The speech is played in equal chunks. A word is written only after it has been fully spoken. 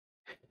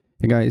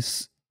Hey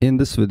guys, in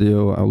this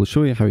video I will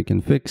show you how you can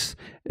fix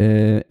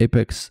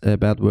Apex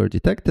Badware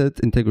detected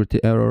integrity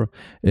error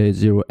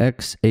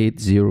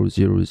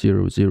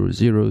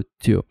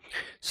 0x8000002.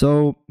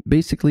 So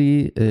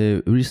basically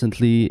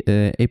recently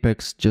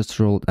Apex just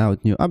rolled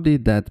out new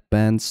update that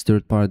bans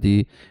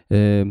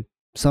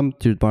some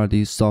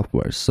third-party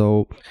software.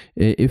 So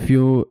if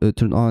you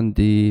turn on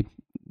the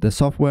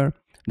software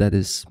that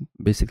is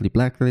basically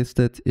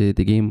blacklisted, the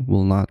game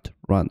will not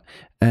run.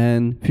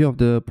 And few of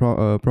the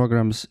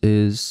programs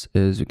is,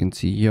 as you can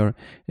see here,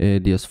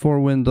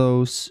 DS4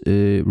 Windows,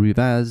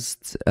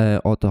 Revast,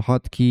 Auto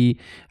Hotkey.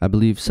 I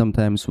believe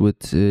sometimes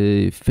with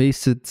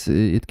Faceit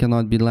it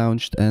cannot be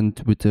launched,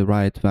 and with the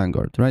Riot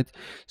Vanguard, right?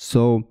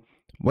 So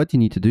what you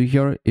need to do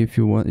here, if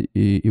you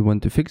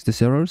want to fix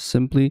this error,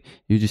 simply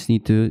you just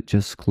need to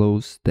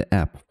close the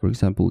app. For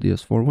example,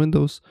 DS4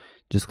 Windows,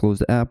 just close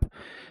the app.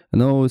 I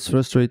know it's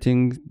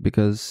frustrating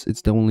because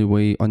it's the only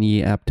way on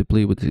EA app to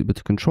play with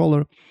the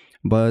controller,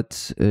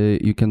 but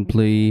you can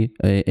play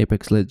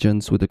Apex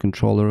Legends with the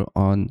controller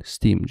on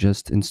Steam.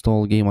 Just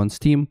install game on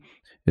Steam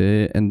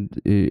and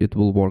it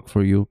will work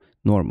for you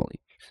normally.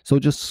 So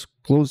just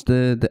close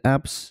the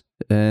apps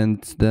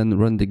and then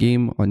run the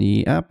game on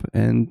EA app,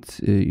 and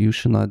you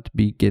should not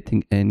be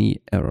getting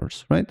any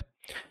errors, right?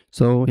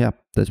 So yeah,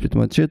 that's pretty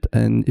much it.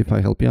 And if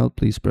I help you out,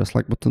 please press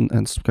like button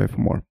and subscribe for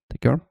more. Take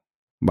care.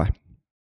 Bye.